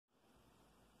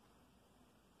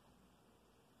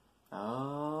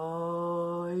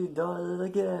Oh, he does it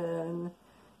again.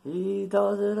 He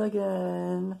does it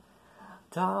again.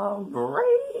 Tom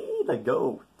Brady, the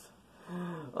GOAT.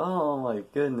 Oh my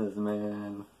goodness,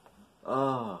 man.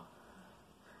 Oh.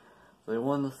 So they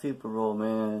won the Super Bowl,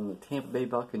 man. The Tampa Bay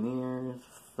Buccaneers,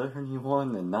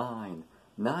 31-9.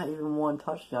 Not even one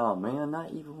touchdown, man.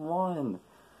 Not even one.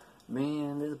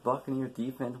 Man, this Buccaneers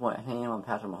defense went ham on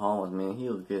Patrick Mahomes, man. He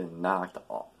was getting knocked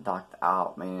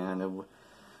out, man.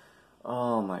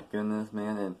 Oh my goodness,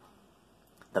 man. And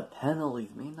the penalties,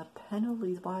 man. The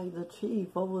penalties by the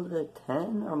Chiefs. What was it,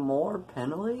 10 or more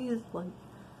penalties? Like,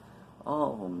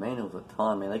 oh man, it was a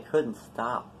ton, man. They couldn't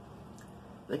stop.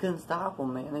 They couldn't stop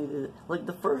them, man. They did, like,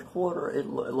 the first quarter, it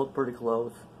looked pretty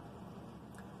close.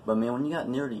 But, man, when you got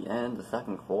near the end, the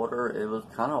second quarter, it was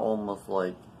kind of almost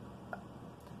like...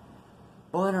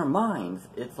 Well, in our minds,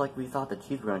 it's like we thought the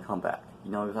Chiefs were going to come back.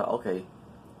 You know, we thought, okay,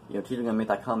 you know, Chiefs are going to make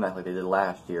that comeback like they did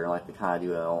last year, and like they kind of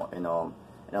do in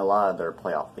a lot of their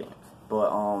playoff games.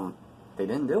 But, they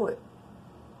didn't do it.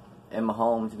 And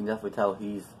Mahomes, you can definitely tell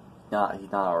he's not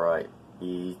alright.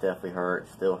 He's definitely hurt,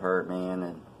 still hurt, man,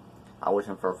 and I wish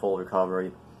him for a full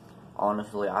recovery.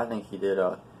 Honestly, I think he did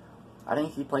I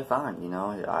think he played fine, you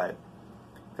know.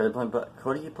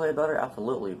 Could he play better?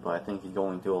 Absolutely, but I think he's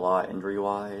going through a lot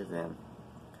injury-wise, and,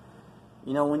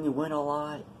 you know, when you win a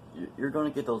lot, you're going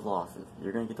to get those losses.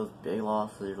 You're going to get those big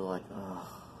losses. You're like,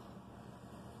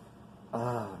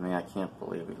 man, I can't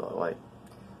believe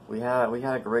we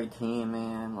had a great team,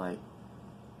 man. Like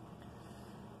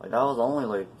that was only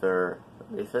like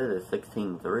they said it's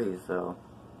 16-3, so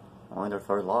only their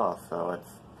third loss. So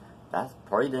that's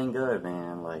pretty dang good,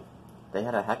 man. Like, they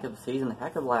had a heck of a season,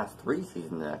 heck of the last 3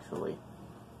 seasons actually.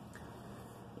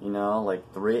 You know,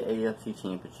 like 3 AFC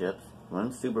championships,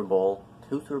 1 Super Bowl,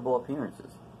 2 Super Bowl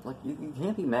appearances. Like, you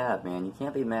can't be mad, man. You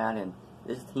can't be mad, and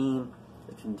this team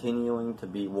is continuing to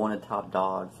be one of the top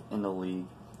dogs in the league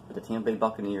with the Tampa Bay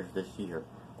Buccaneers this year.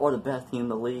 Or the best team in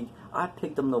the league. I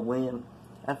picked them to win.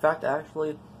 In fact,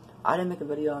 actually, I didn't make a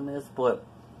video on this, but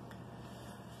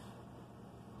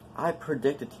I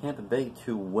predicted Tampa Bay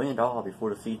to win it all before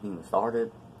the season even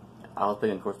started. I was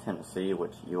picking, of course, Tennessee,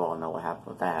 which you all know what happened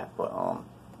with that, but,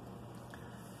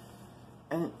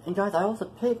 And guys, I also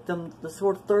picked them to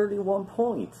score 31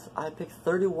 points. I picked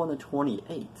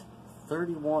 31-28.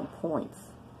 31 points.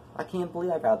 I can't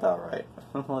believe I got that right.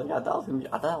 Like, I thought it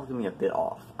was gonna be a bit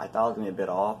off.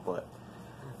 But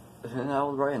I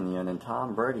was right in the end. And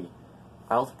Tom Brady,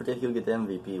 I also predicted he'll get the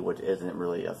MVP, which isn't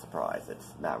really a surprise.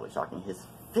 It's not really shocking. His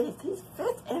fifth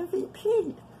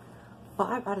MVP.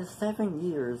 5 out of 7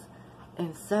 years,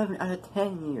 and 7 out of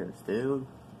 10 years, dude.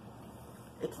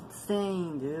 It's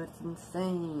insane, dude. It's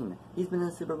insane. He's been in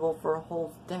the Super Bowl for a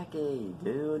whole decade,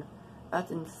 dude.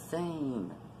 That's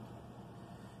insane.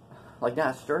 Like,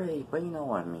 not straight, but you know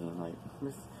what I mean. Like,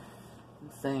 it's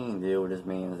insane, dude, what this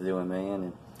man is doing, man.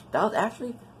 And that was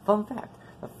actually, fun fact,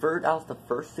 that was the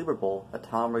first Super Bowl that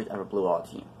Tom Brady ever blew out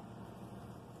a team.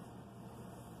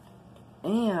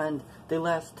 And the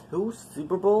last 2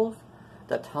 Super Bowls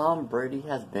that Tom Brady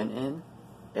has been in,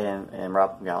 and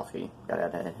Rob Gronkowski,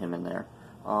 gotta add him in there,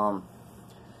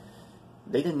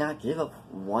 they did not give up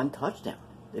 1 touchdown.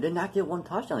 They did not give 1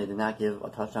 touchdown. They did not give a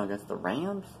touchdown against the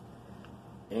Rams,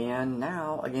 and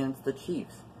now against the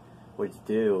Chiefs. Which,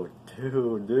 dude,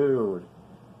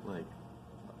 like,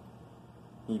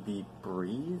 he beat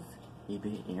Breeze, he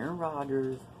beat Aaron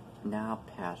Rodgers, now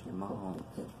Patrick Mahomes.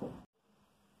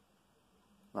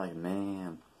 Like,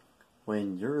 man,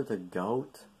 when you're the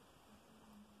GOAT,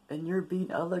 and you're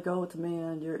beating other GOATs,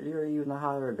 man, you're even a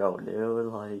higher GOAT, dude.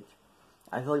 Like,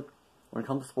 I feel like when it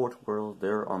comes to sports world,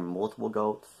 there are multiple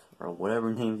GOATs, or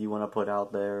whatever names you want to put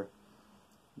out there,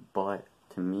 but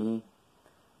to me,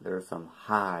 there's some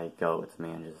high GOATs,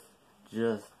 man,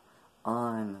 just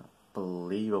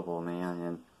unbelievable, man.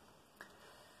 And,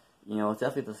 you know, it's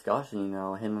definitely a discussion, you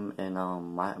know, him and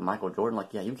Michael Jordan,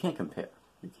 like, yeah, you can't compare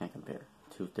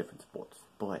 2 different sports,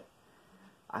 but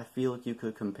I feel like you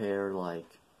could compare,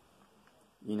 like,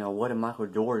 you know, what did Michael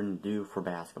Jordan do for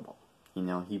basketball? You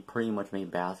know, he pretty much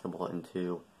made basketball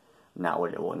into, not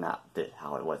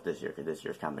how it was this year, because this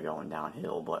year's kind of going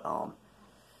downhill, but,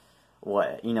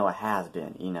 what, you know, it has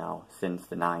been, you know, since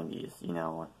the 90s, you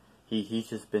know, he's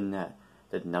just been the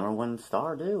 #1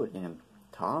 star, dude, and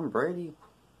Tom Brady,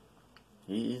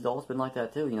 he's always been like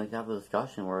that, too. You know, you have a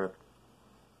discussion where,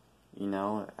 you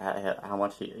know, how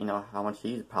much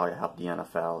he's probably helped the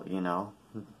NFL, you know,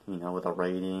 with the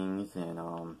ratings and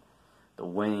the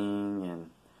winning and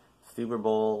Super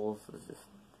Bowls. It's just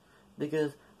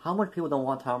because how much people don't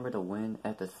want Tom Brady to win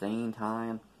at the same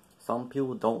time. Some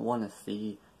people don't want to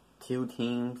see two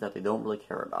teams that they don't really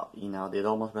care about. You know, they'd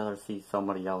almost rather see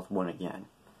somebody else win again.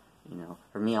 You know,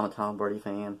 for me, I'm a Tom Brady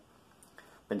fan.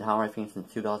 Been a Tom Brady fan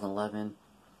since 2011.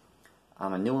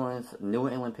 I'm a New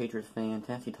England Patriots fan,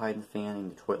 Tennessee Titans fan,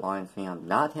 and Detroit Lions fan. I'm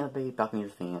not a Tampa Bay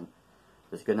Buccaneers fan.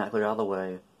 Just getting that clear out of the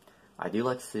way. I do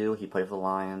like Sue. He played for the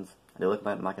Lions. I do like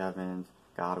Mike Evans,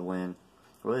 Godwin,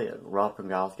 really Rob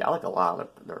Gronkowski. I like a lot of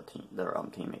their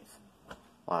teammates,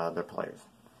 a lot of their players.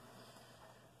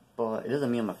 But it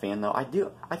doesn't mean I'm a fan though. I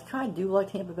kind of do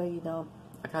like Tampa Bay. You know,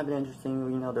 I kind of been interesting.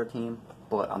 You know, their team,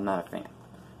 but I'm not a fan.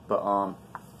 But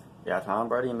yeah, Tom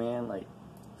Brady, man, like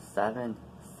seven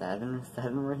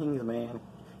rings, man.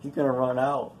 He's gonna run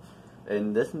out.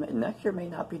 And this next year may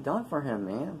not be done for him,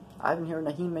 man. I've been hearing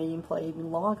that he may even play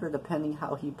even longer, depending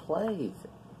how he plays.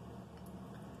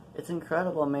 It's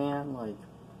incredible, man. Like,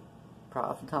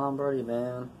 props to Tom Brady,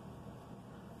 man.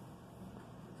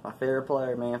 It's my favorite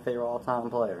player, man. Favorite all-time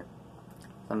player.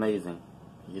 It's amazing.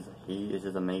 He is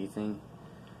just amazing,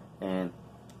 and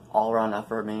all-around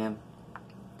effort, man.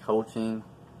 Coaching.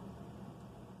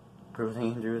 Bruce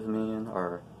Andrews, man,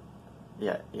 or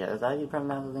yeah, is that how you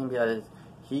pronounce his name? Yeah,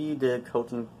 he did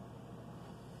coaching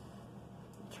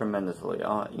tremendously.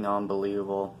 You know,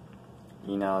 unbelievable.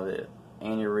 You know, the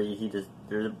Andy Reid,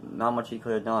 there's not much he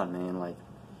could have done, man. Like,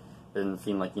 it didn't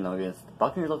seem like, you know, against the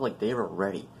Buccaneers looked like they were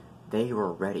ready. They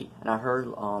were ready. And I heard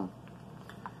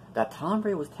that Tom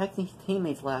Brady was texting his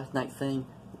teammates last night saying,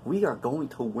 "We are going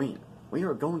to win. We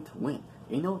are going to win."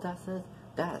 You know what that says?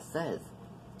 That says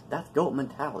that's GOAT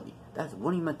mentality. That's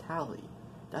winning mentality.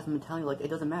 That's mentality like, it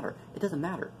doesn't matter. It doesn't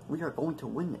matter. We are going to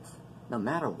win this. No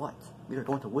matter what. We are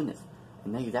going to win this.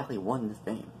 And they exactly won this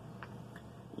game.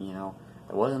 You know,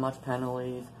 there wasn't much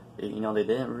penalties. You know, they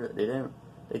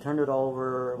turned it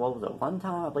over, what was it, one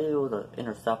time? I believe it was an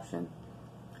interception.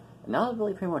 And that was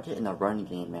really pretty much it in the running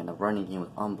game, man. The running game was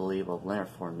unbelievable. Leonard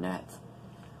Fournette.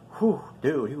 Whew,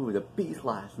 dude, he was a beast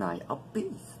last night. A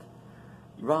beast.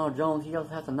 Ronald Jones, he also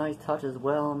has a nice touch as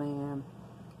well, man.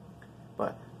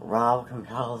 But Rob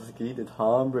Gronkowski to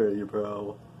Tom Brady,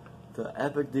 bro. The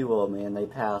epic duo, man. They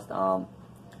passed Joe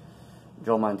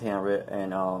Montana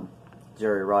and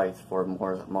Jerry Rice for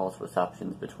most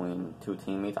receptions between two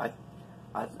teammates.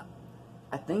 I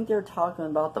think they're talking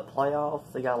about the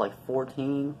playoffs. They got like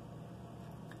 14.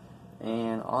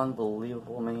 And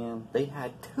unbelievable, man. They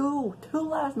had two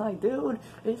last night, dude.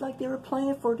 It's like they were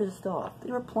playing for this stuff.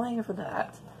 They were playing for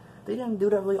that. They didn't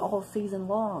do that really all season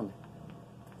long.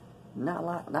 Not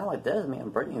like this, man.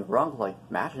 Brady and Gronk like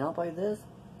matching up like this.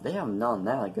 They haven't done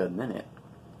that in a good minute.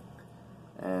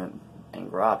 And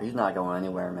Gronk, he's not going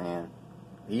anywhere, man.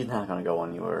 He's not gonna go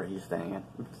anywhere. He's staying.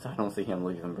 So I don't see him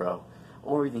leaving, bro.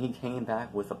 Or even he came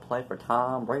back with a play for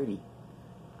Tom Brady.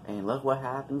 And look what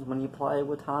happens when you play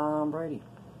with Tom Brady.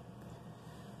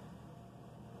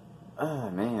 Oh,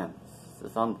 man.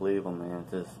 It's unbelievable, man.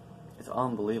 It's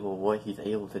unbelievable what he's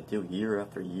able to do year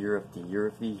after year after year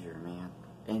after year, man.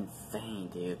 Insane,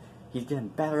 dude. He's getting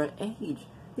better at age.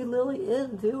 He literally is,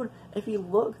 dude. If you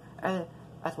look at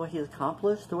what he's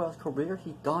accomplished throughout his career,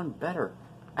 he's done better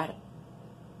at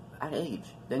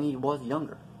age than he was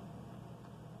younger.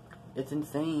 It's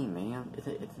insane, man. It's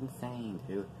insane,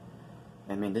 dude.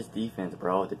 I mean, this defense,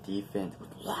 bro, the defense was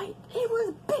light. It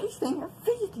was feasting and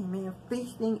feasting, man.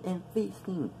 Feasting and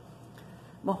feasting.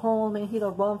 Mahomes, man, he's a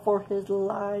run for his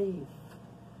life.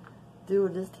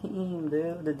 Dude, this team,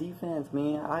 dude, the defense,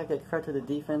 man. I get credit to the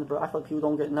defense, bro. I feel like people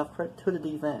don't get enough credit to the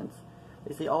defense.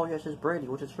 They say, oh, yeah, it's just Brady,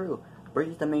 which is true.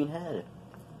 Brady's the main head.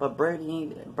 But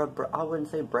Brady, I wouldn't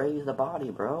say Brady's the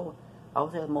body, bro. I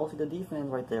would say it's mostly the defense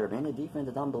right there, man. The defense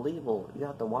is unbelievable. You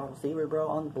got the wide receiver, bro,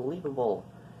 unbelievable.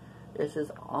 It's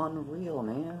just unreal,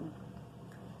 man.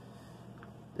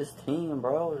 This team,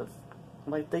 bro,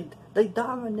 like they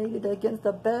dominated against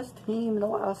the best team in the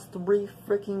last 3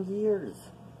 freaking years.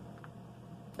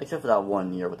 Except for that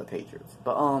 1 year with the Patriots.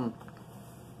 But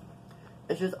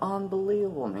it's just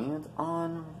unbelievable, man. It's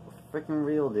freaking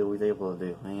real that we was able to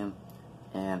do, man.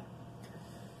 And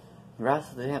congrats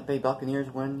to the Tampa Bay Buccaneers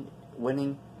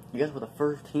winning. You guys were the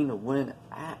first team to win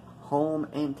at home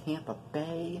in Tampa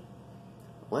Bay.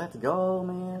 Let's go,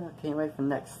 man. I can't wait for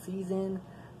next season.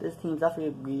 This team's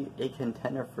definitely going to be a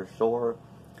contender for sure.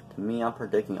 To me, I'm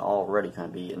predicting already going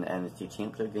to be in the NFC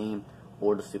Championship game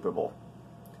or the Super Bowl.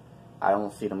 I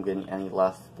don't see them getting any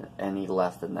less than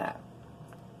that.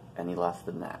 Any less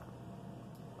than that.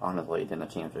 Honestly, than a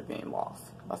championship game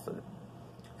loss.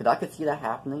 Because I could see that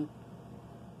happening.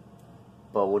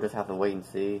 But we'll just have to wait and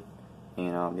see.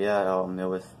 And, it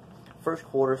was first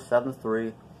quarter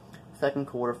 7-3. Second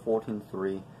quarter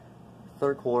 14-3,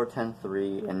 third quarter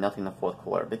 10-3, and nothing in the fourth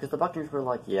quarter. Because the Buccaneers were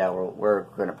like, yeah, we're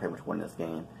going to pretty much win this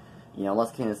game. You know,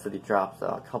 unless Kansas City drops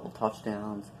a couple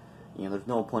touchdowns, you know, there's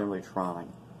no point in really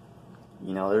trying.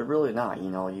 You know, they're really not. You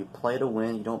know, you play to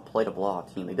win, you don't play to blow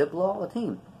out a team. They did blow out a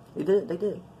team. They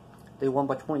did. They won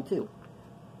by 22.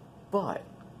 But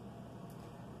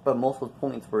most of those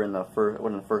points were in the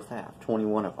first half,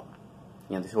 21 of them.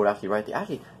 You know, they scored actually right there.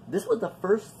 Actually, this was the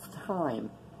first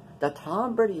time that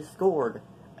Tom Brady scored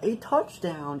a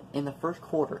touchdown in the first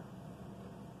quarter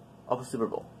of a Super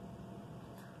Bowl.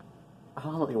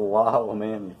 I'm like, wow,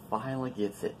 man, he finally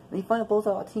gets it. And he finally blows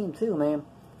out a team, too, man.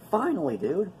 Finally,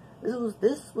 dude. This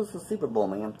was the Super Bowl,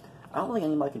 man. I don't think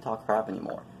anybody can talk crap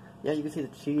anymore. Yeah, you can see the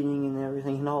cheating and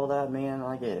everything and all that, man.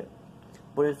 I get it.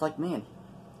 But it's like, man,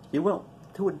 he went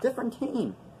to a different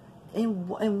team and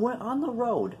went on the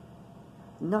road,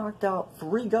 knocked out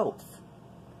 3 GOATs.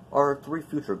 Or 3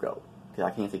 future GOATs.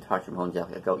 Because I can't say Patrick Mahomes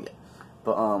exactly a GOAT yet.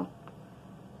 But,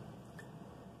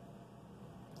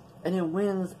 and then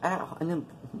wins and then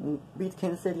beats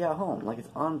Kansas City at home. Like, it's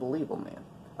unbelievable, man.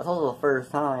 That's also the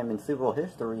first time in Super Bowl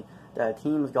history that a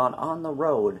team has gone on the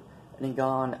road and then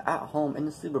gone at home in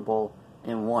the Super Bowl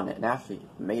and won it. And actually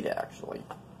made it, actually.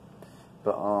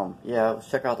 But, yeah, let's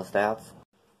check out the stats.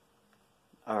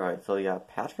 Alright, so you got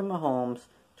Patrick Mahomes,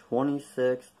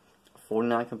 26,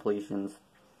 49 completions.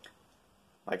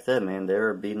 Like I said, man,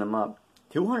 they're beating them up.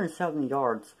 270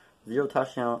 yards, 0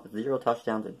 touchdowns, and 2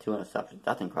 interceptions.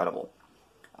 That's incredible.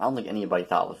 I don't think anybody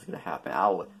thought this was going to happen. I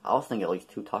was thinking at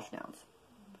least 2 touchdowns.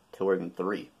 2 or even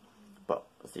 3. But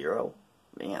 0?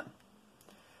 Man.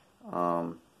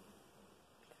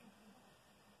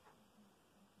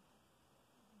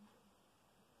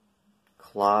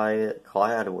 Clyde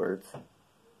Edwards.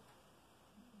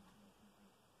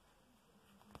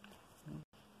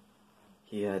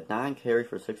 He had 9 carries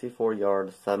for 64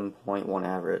 yards, 7.1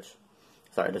 average.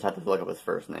 Sorry, I just had to look up his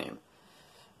first name.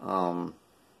 Patrick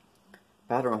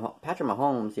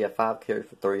Mahomes, he had 5 carries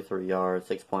for 33 yards,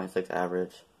 6.6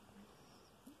 average.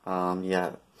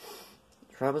 Yeah.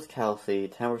 Travis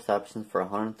Kelce, 10 receptions for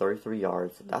 133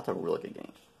 yards. That's a really good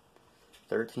game.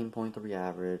 13.3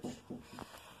 average.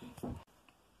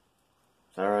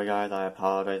 Sorry guys, I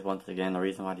apologize once again. The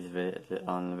reason why these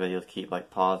videos keep like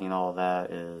pausing and all of that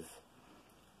is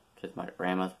because my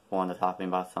grandma's wanted to talk to me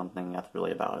about something. That's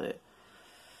really about it.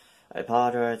 I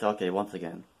apologize. Okay, once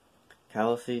again.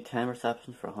 Kelce, 10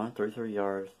 receptions for 133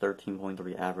 yards,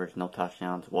 13.3 average, no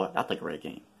touchdowns. What? That's a great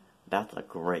game. That's a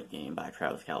great game by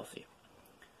Travis Kelce.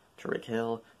 Tyreek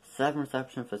Hill, 7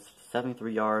 receptions for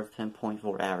 73 yards,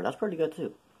 10.4 average. That's pretty good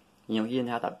too. You know, he didn't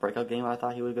have that breakout game I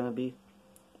thought he was going to be.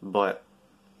 But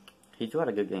he still had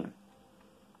a good game.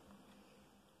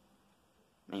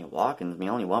 I mean, Watkins,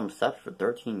 only 1 reception for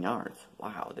 13 yards.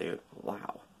 Wow, dude.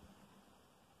 Wow.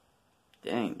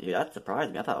 Dang, dude, that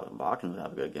surprised me. I thought Watkins would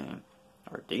have a good game.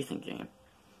 Or a decent game.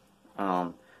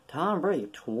 Tom Brady,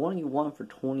 21 for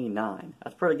 29.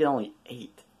 That's pretty good, only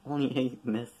 8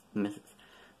 misses.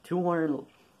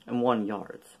 201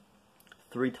 yards.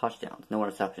 3 touchdowns, no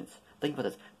interceptions. Think about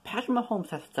this. Patrick Mahomes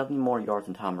has 70 more yards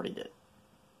than Tom Brady did.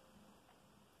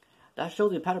 That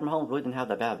shows you Patrick Mahomes really didn't have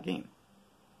that bad of a game.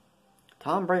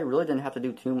 Tom Brady really didn't have to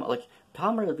do too much. Like,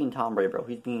 Tom Brady was being Tom Brady, bro.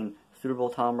 He's being Super Bowl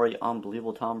Tom Brady,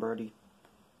 unbelievable Tom Brady.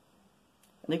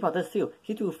 And think about this, too.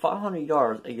 He threw 500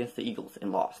 yards against the Eagles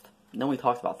and lost. Nobody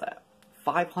talks about that.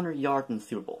 500 yards in the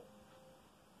Super Bowl.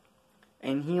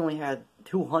 And he only had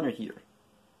 200 here.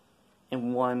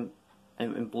 And won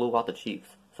and blew out the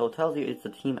Chiefs. So it tells you it's a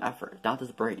team effort. Not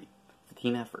just Brady. It's a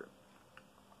team effort.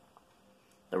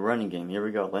 The running game. Here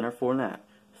we go. Leonard Fournette.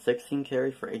 16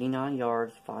 carries for 89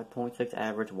 yards, 5.6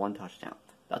 average, 1 touchdown.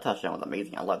 That touchdown was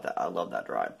amazing. I love that. I love that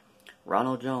drive.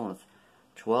 Ronald Jones.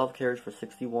 12 carries for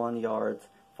 61 yards,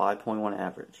 5.1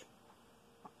 average.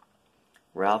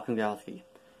 Ralph Gronkowski.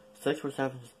 6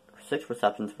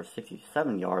 receptions for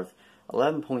 67 yards,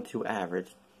 11.2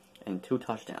 average, and 2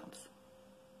 touchdowns.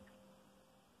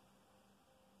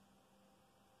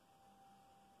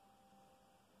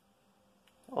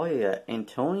 Oh yeah,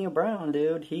 Antonio Brown,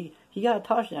 dude, he got a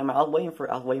touchdown. I was waiting for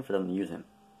them to use him.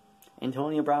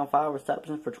 Antonio Brown, 5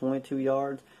 receptions for 22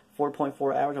 yards,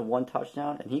 4.4 average, and 1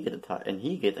 touchdown, and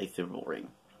he gets a Super Bowl ring.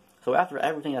 So after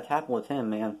everything that's happened with him,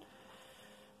 man,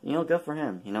 you know, good for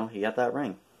him. You know, he got that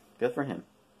ring. Good for him.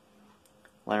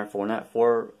 Leonard Fournette,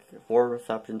 4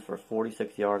 receptions for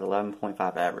 46 yards,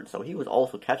 11.5 average. So he was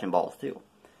also catching balls too.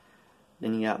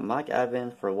 Then you got Mike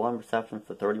Evans for 1 reception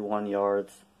for 31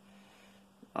 yards.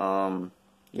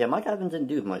 Yeah, Mike Evans didn't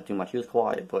do too much. He was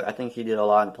quiet, but I think he did a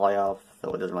lot in the playoffs,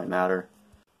 so it doesn't really matter.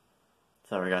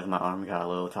 Sorry guys, my arm got a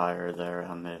little tired there.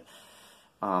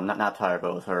 Not tired,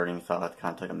 but it was hurting, so it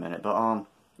kind of took a minute. But,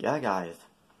 yeah guys.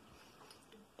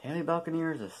 Tampa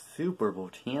Buccaneers are Super Bowl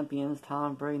champions.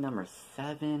 Tom Brady, number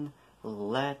 7.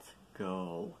 Let's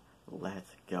go.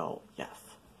 Let's go. Yes.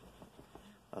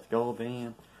 Let's go,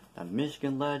 man. The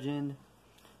Michigan legend,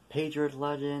 Patriots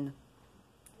legend,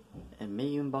 and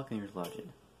maybe even Buccaneers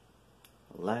legend.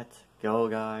 Let's go,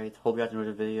 guys. Hope you guys enjoyed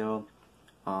the video.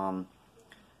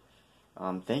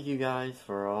 Thank you guys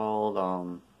for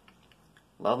all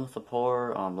love and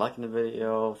support, liking the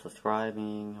video,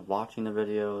 subscribing, watching the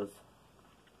videos.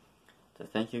 So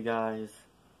thank you guys.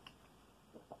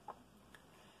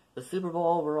 The Super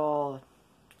Bowl overall,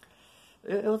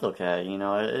 it was okay, you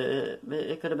know.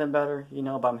 It could have been better, you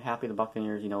know, but I'm happy the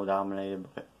Buccaneers, you know, dominated.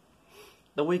 But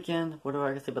the Weeknd, what do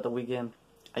I say about the Weeknd?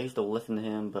 I used to listen to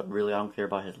him, but really I don't care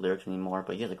about his lyrics anymore.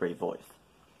 But he has a great voice.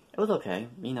 It was okay,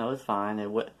 you know, it was fine. It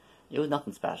was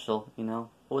nothing special, you know.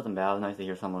 It wasn't bad. It was nice to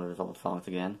hear some of his old songs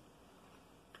again.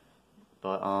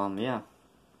 But yeah.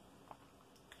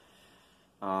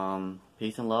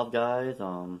 Peace and love, guys.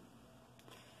 And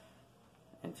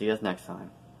see you guys next time.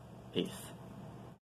 Peace.